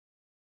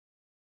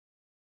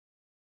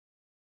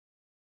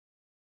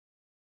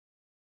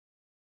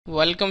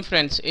Welcome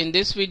friends. In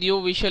this video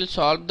we shall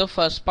solve the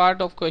first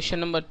part of question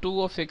number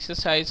 2 of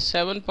exercise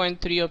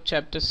 7.3 of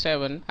chapter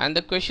 7, and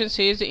the question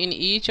says in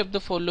each of the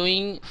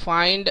following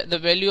find the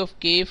value of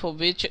k for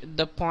which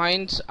the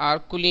points are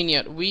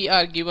collinear. We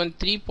are given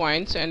 3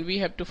 points and we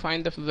have to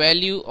find the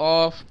value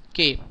of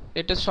k.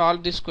 Let us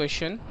solve this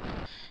question.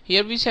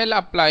 Here we shall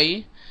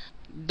apply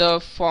the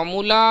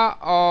formula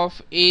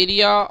of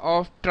area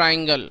of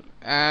triangle,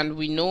 and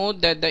we know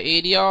that the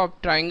area of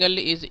triangle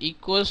is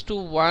equals to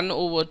 1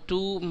 over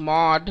 2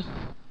 mod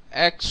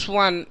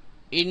x1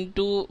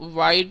 into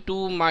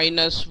y2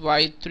 minus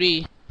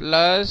y3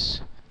 plus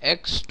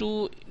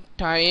x2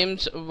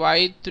 times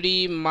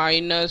y3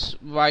 minus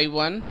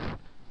y1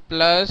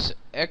 plus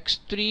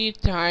x3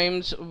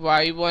 times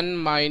y1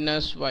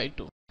 minus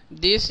y2.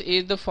 This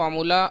is the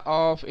formula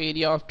of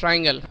area of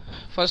triangle.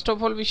 First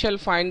of all, we shall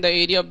find the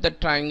area of the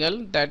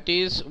triangle, that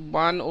is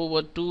 1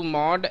 over 2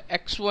 mod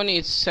x1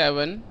 is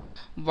 7,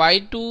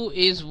 y2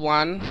 is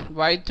 1,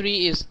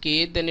 y3 is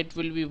k, then it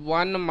will be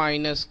 1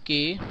 minus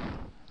k,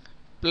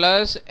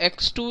 plus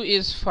x2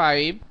 is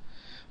 5,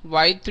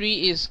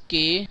 y3 is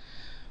k,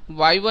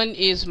 y1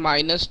 is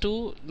minus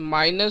 2,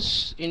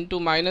 minus into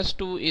minus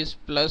 2 is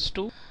plus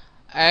 2,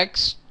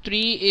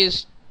 x3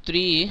 is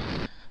 3,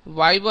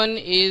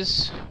 y1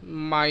 is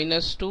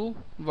minus 2,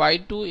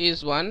 y2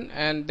 is 1,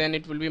 and then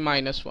it will be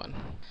minus 1.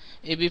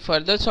 If we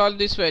further solve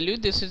this value,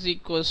 this is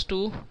equals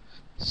to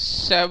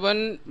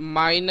 7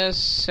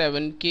 minus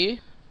 7k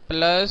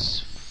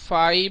plus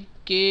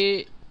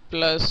 5k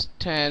plus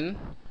 10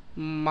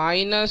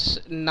 minus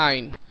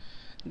 9.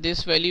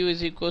 This value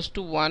is equals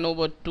to 1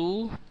 over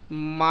 2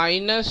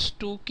 minus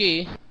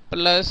 2k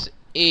plus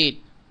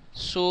 8.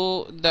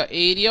 So the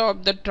area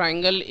of the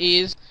triangle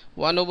is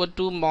 1 over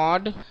 2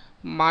 mod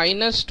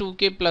minus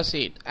 2k plus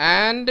 8,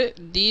 and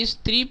these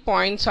 3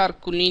 points are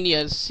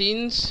collinear.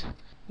 Since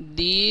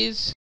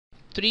these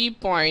 3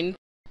 points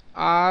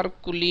are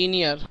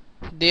collinear,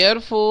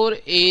 therefore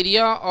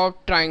area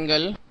of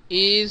triangle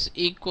is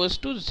equals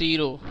to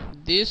 0.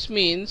 This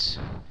means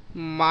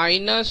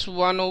minus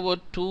 1 over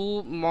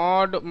 2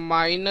 mod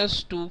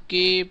minus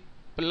 2k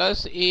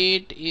plus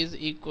 8 is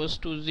equals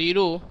to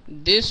 0.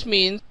 This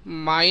means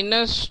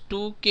minus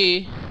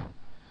 2k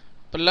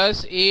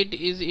plus 8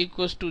 is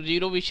equals to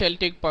 0. We shall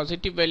take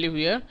positive value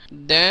here.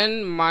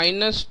 Then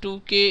minus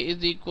 2k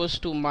is equals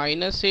to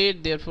minus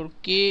 8. Therefore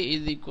k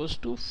is equals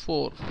to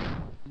 4.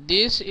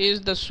 This is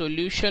the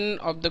solution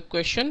of the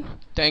question.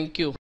 Thank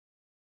you.